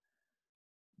name,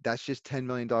 that's just $10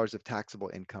 million of taxable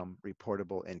income,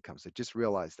 reportable income. So just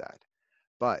realize that.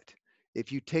 But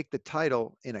if you take the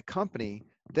title in a company,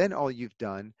 then all you've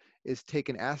done is take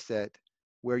an asset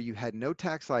where you had no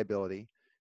tax liability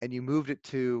and you moved it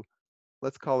to,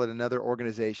 let's call it another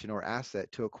organization or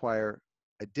asset, to acquire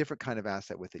a different kind of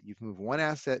asset with it. You've moved one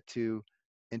asset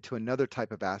into another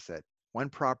type of asset, one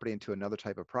property into another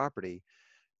type of property.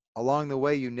 Along the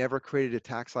way, you never created a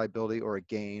tax liability or a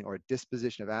gain or a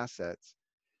disposition of assets.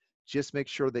 Just make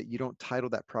sure that you don't title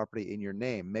that property in your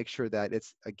name. Make sure that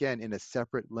it's, again, in a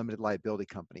separate limited liability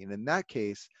company. And in that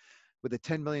case, with a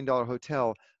 $10 million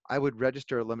hotel, I would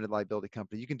register a limited liability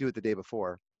company. You can do it the day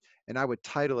before. And I would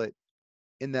title it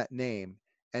in that name.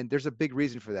 And there's a big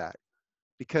reason for that,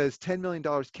 because $10 million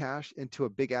cash into a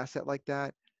big asset like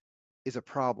that is a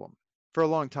problem for a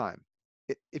long time,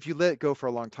 if you let it go for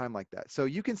a long time like that. So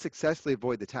you can successfully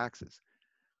avoid the taxes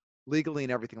legally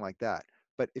and everything like that.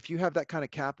 But if you have that kind of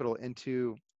capital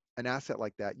into an asset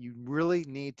like that, you really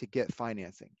need to get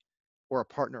financing or a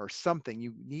partner or something.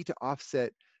 You need to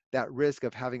offset that risk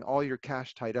of having all your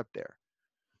cash tied up there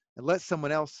and let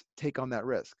someone else take on that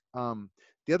risk.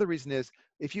 The other reason is,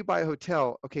 if you buy a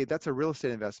hotel, okay, that's a real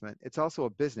estate investment. It's also a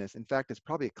business. In fact, it's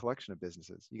probably a collection of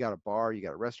businesses. You got a bar, you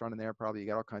got a restaurant in there, probably you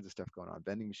got all kinds of stuff going on,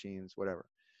 vending machines, whatever,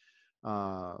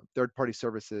 third-party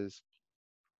services.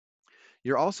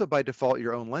 You're also by default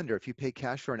your own lender. If you pay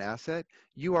cash for an asset,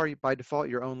 you are by default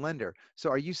your own lender.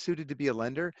 So are you suited to be a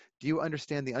lender? Do you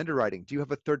understand the underwriting? Do you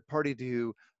have a third party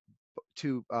to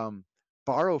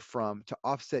borrow from to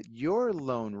offset your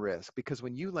loan risk? Because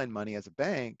when you lend money as a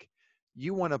bank,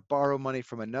 you want to borrow money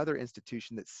from another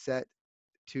institution that's set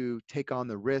to take on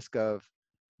the risk of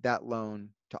that loan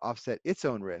to offset its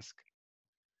own risk.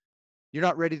 You're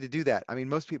not ready to do that. I mean,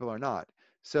 most people are not.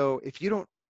 So if you don't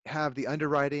have the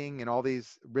underwriting and all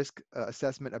these risk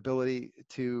assessment ability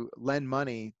to lend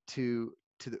money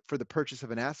for the purchase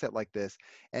of an asset like this,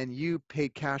 and you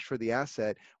paid cash for the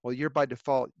asset, well, you're by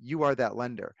default, you are that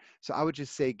lender. So I would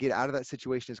just say get out of that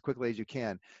situation as quickly as you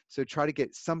can. So try to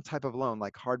get some type of loan,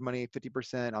 like hard money,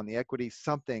 50% on the equity,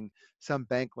 something, some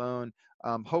bank loan.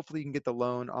 Hopefully you can get the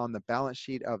loan on the balance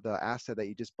sheet of the asset that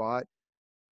you just bought.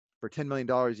 For $10 million,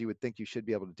 you would think you should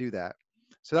be able to do that.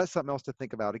 So that's something else to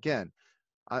think about. Again,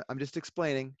 I'm just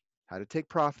explaining how to take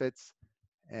profits.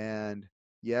 And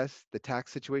yes, the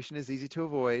tax situation is easy to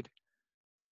avoid.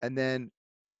 And then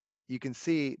you can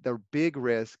see the big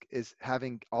risk is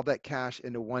having all that cash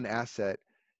into one asset,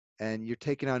 and you're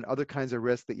taking on other kinds of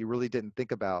risks that you really didn't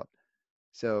think about.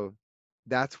 So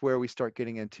that's where we start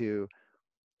getting into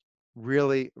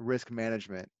really risk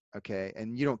management. Okay.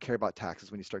 And you don't care about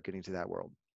taxes when you start getting to that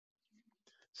world.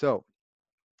 So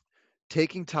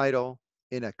taking title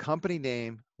in a company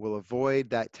name will avoid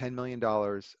that $10 million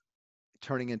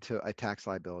turning into a tax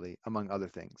liability, among other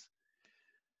things.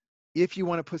 If you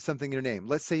want to put something in your name,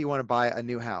 let's say you want to buy a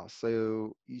new house.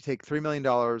 So you take $3 million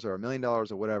or $1 million or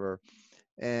whatever,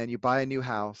 and you buy a new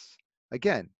house.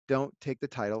 Again, don't take the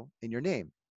title in your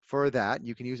name. For that,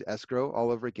 you can use escrow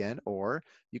all over again, or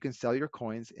you can sell your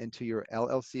coins into your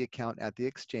LLC account at the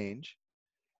exchange,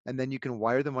 and then you can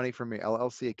wire the money from your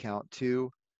LLC account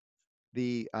to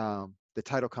the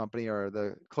title company or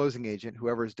the closing agent,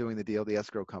 whoever is doing the deal, the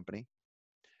escrow company.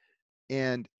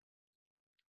 And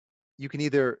you can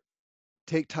either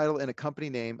take title in a company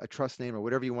name, a trust name, or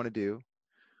whatever you want to do,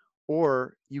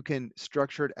 or you can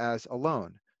structure it as a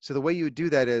loan. So the way you would do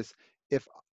that is if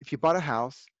if you bought a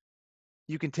house,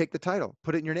 you can take the title,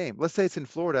 put it in your name. Let's say it's in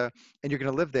Florida and you're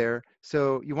going to live there,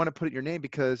 so you want to put it in your name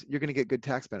because you're going to get good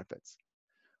tax benefits.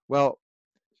 Well,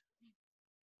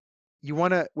 you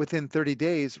want to within 30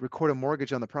 days record a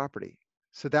mortgage on the property.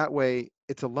 So that way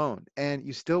it's a loan and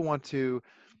you still want to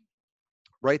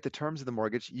write the terms of the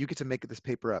mortgage. You get to make this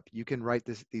paper up. You can write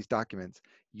these documents.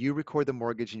 You record the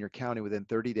mortgage in your county within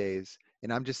 30 days.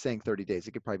 And I'm just saying 30 days.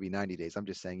 It could probably be 90 days. I'm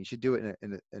just saying you should do it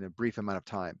in a brief amount of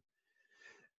time.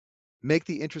 Make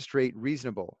the interest rate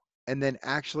reasonable and then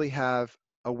actually have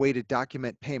a way to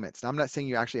document payments. Now, I'm not saying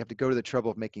you actually have to go to the trouble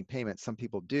of making payments. Some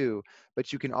people do,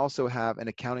 but you can also have an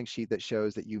accounting sheet that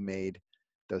shows that you made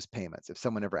those payments if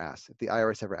someone ever asks, if the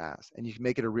IRS ever asks, and you can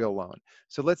make it a real loan.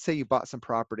 So let's say you bought some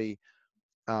property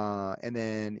and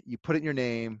then you put it in your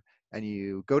name and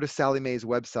you go to Sally Mae's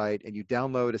website and you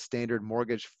download a standard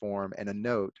mortgage form and a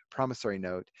note, promissory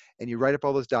note, and you write up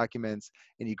all those documents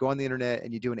and you go on the internet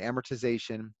and you do an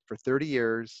amortization for 30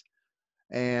 years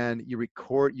and you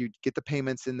record, you get the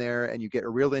payments in there and you get a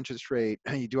real interest rate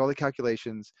and you do all the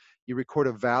calculations, you record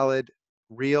a valid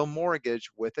real mortgage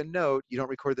with a note. You don't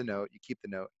record the note, you keep the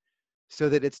note so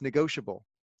that it's negotiable.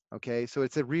 Okay, so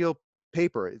it's a real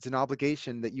paper. It's an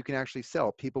obligation that you can actually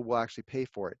sell. People will actually pay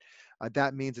for it.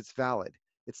 That means it's valid.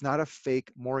 It's not a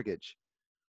fake mortgage.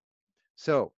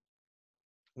 So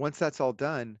once that's all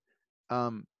done,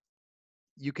 um,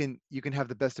 you can have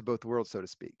the best of both worlds, so to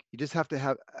speak. You just have to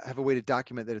have a way to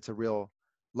document that it's a real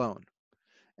loan.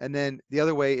 And then the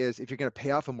other way is if you're going to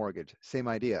pay off a mortgage, same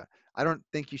idea. I don't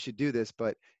think you should do this,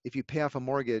 but if you pay off a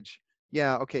mortgage,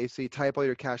 yeah, okay, so you tie up all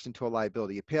your cash into a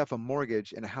liability. You pay off a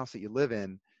mortgage in a house that you live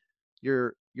in,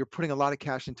 you're putting a lot of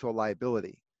cash into a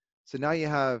liability. So now you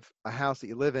have a house that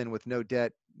you live in with no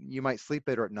debt. You might sleep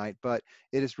better at night, but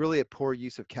it is really a poor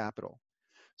use of capital.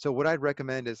 So what I'd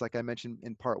recommend is, like I mentioned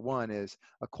in part one, is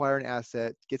acquire an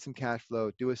asset, get some cash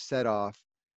flow, do a set off,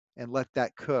 and let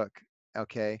that cook.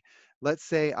 Okay. Let's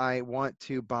say I want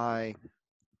to buy,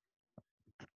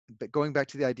 but going back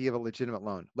to the idea of a legitimate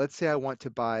loan, let's say I want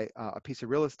to buy a piece of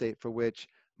real estate for which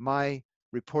my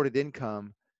reported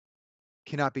income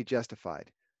cannot be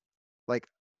justified. Like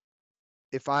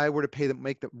if I were to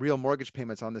make the real mortgage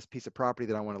payments on this piece of property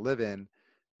that I want to live in,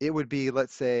 it would be,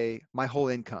 let's say, my whole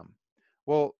income.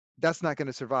 Well, that's not going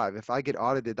to survive. If I get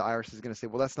audited, the IRS is going to say,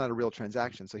 well, that's not a real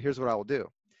transaction. So here's what I will do.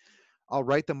 I'll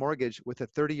write the mortgage with a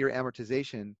 30-year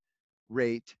amortization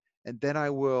rate, and then I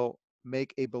will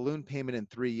make a balloon payment in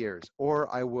 3 years.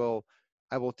 Or I will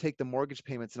take the mortgage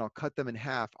payments and I'll cut them in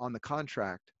half on the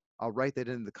contract. I'll write that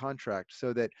into the contract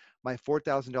so that my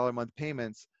 $4,000 a month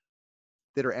payments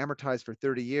that are amortized for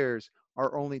 30 years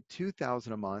are only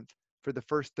 $2,000 a month for the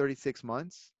first 36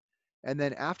 months. And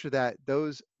then after that,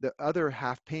 the other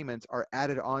half payments are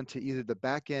added on to either the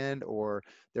back end or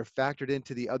they're factored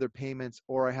into the other payments,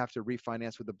 or I have to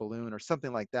refinance with a balloon or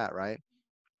something like that, right?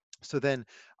 So then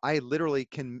I literally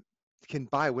can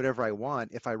buy whatever I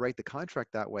want if I write the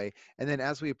contract that way. And then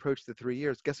as we approach the 3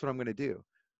 years, guess what I'm going to do?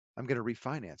 I'm going to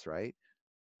refinance, right?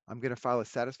 I'm going to file a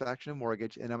satisfaction of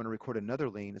mortgage and I'm going to record another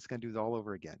lien. It's going to do it all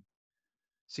over again.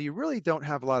 So you really don't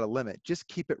have a lot of limit. Just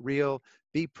keep it real,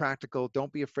 be practical,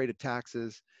 don't be afraid of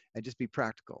taxes, and just be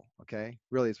practical, okay?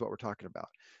 Really is what we're talking about.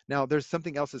 Now, there's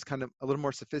something else that's kind of a little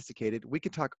more sophisticated. We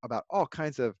can talk about all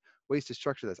kinds of ways to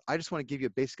structure this. I just want to give you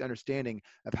a basic understanding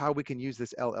of how we can use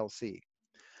this LLC.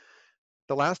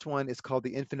 The last one is called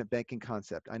the infinite banking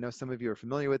concept. I know some of you are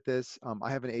familiar with this. I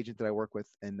have an agent that I work with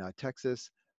in Texas.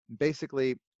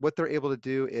 Basically, what they're able to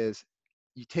do is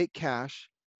you take cash,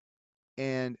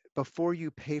 and before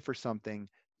you pay for something,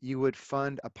 you would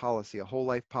fund a policy, a whole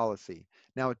life policy.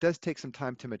 Now, it does take some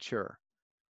time to mature,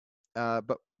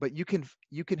 but you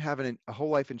can have a whole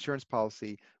life insurance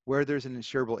policy where there's an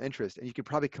insurable interest, and you could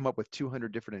probably come up with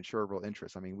 200 different insurable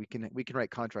interests. I mean, we can write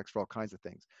contracts for all kinds of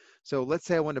things. So let's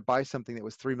say I wanted to buy something that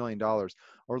was $3 million,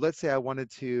 or let's say I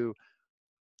wanted to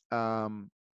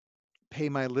um, pay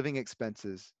my living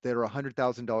expenses that are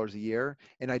 $100,000 a year,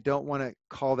 and I don't want to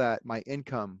call that my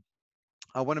income.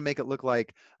 I want to make it look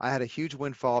like I had a huge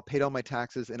windfall, paid all my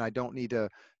taxes, and I don't need to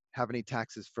have any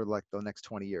taxes for like the next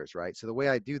 20 years, right? So the way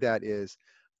I do that is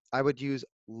I would use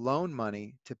loan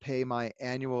money to pay my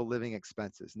annual living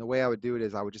expenses. And the way I would do it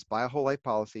is I would just buy a whole life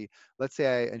policy. Let's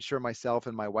say I insure myself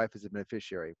and my wife as a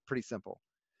beneficiary. Pretty simple.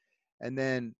 And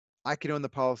then I can own the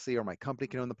policy or my company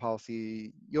can own the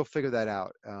policy. You'll figure that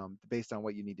out based on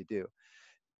what you need to do.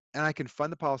 And I can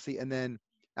fund the policy, and then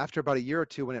after about a year or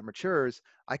two when it matures,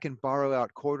 I can borrow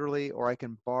out quarterly or I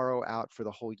can borrow out for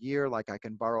the whole year. Like I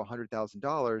can borrow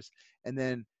 $100,000. And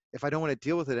then if I don't want to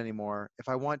deal with it anymore, if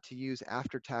I want to use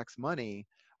after tax money,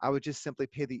 I would just simply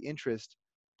pay the interest,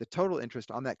 the total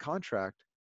interest on that contract,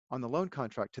 on the loan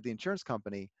contract to the insurance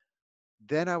company.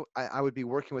 Then I would be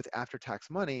working with after tax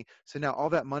money. So now all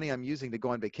that money I'm using to go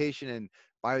on vacation and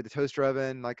buy the toaster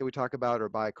oven, like we talk about, or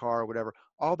buy a car or whatever,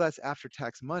 all that's after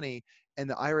tax money. And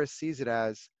the IRS sees it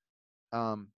as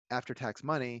after tax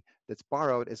money that's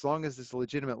borrowed, as long as it's a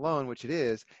legitimate loan, which it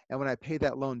is. And when I pay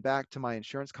that loan back to my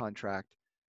insurance contract,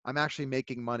 I'm actually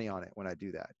making money on it when I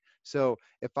do that. So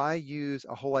if I use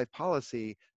a whole life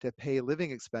policy to pay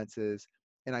living expenses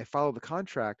and I follow the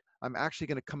contract, I'm actually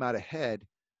going to come out ahead.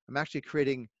 I'm actually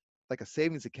creating like a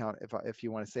savings account, if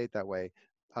you want to say it that way,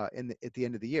 at the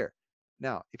end of the year.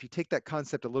 Now, if you take that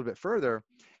concept a little bit further,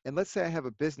 and let's say I have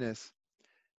a business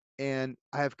and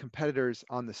I have competitors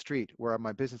on the street where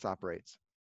my business operates,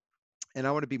 and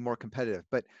I want to be more competitive,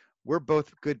 but we're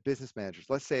both good business managers.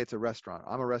 Let's say it's a restaurant.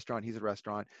 I'm a restaurant, he's a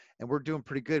restaurant, and we're doing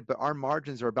pretty good, but our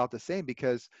margins are about the same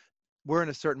because we're in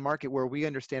a certain market where we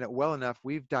understand it well enough.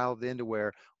 We've dialed into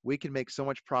where we can make so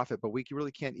much profit, but we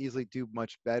really can't easily do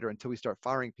much better until we start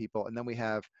firing people, and then we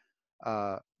have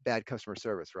bad customer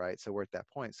service, right? So we're at that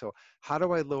point. So how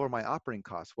do I lower my operating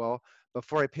costs? Well,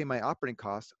 before I pay my operating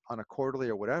costs on a quarterly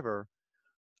or whatever,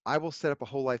 I will set up a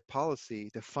whole life policy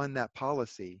to fund that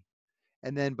policy.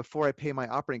 And then before I pay my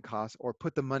operating costs or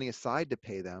put the money aside to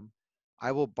pay them,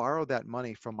 I will borrow that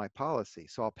money from my policy.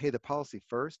 So I'll pay the policy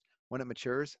first. When it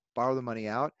matures, borrow the money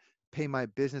out, pay my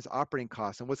business operating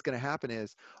costs. And what's going to happen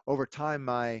is over time,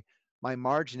 my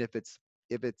margin, if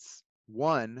it's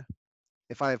one,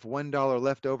 if I have $1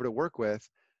 left over to work with,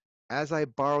 as I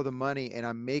borrow the money and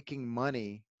I'm making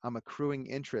money, I'm accruing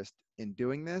interest in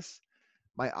doing this.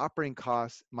 My operating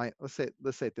costs, my let's say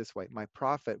it this way, my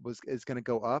profit is going to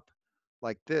go up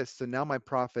like this. So now my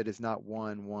profit is not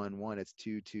 1 1 1, it's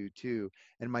 2 2 2,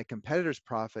 and my competitor's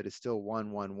profit is still 1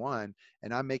 1 1,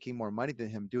 and I'm making more money than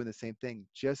him doing the same thing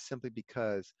just simply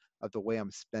because of the way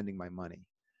I'm spending my money.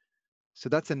 So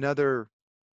that's another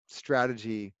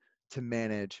strategy to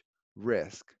manage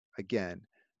risk. Again,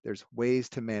 there's ways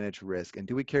to manage risk. And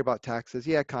do we care about taxes?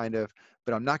 Yeah, kind of,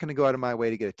 but I'm not going to go out of my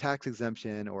way to get a tax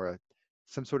exemption or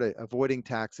some sort of avoiding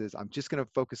taxes. I'm just going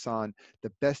to focus on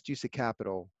the best use of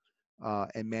capital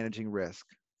and managing risk.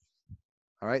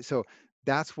 All right, so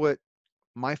that's what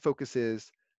my focus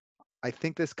is. I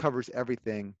think this covers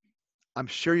everything. I'm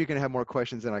sure you're going to have more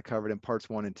questions than I covered in parts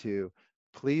 1 and 2.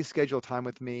 Please schedule time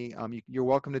with me. You're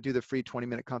welcome to do the free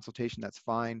 20-minute consultation. That's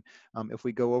fine. If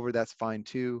we go over, that's fine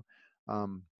too.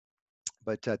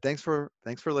 But thanks for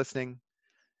listening.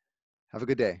 Have a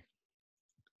good day.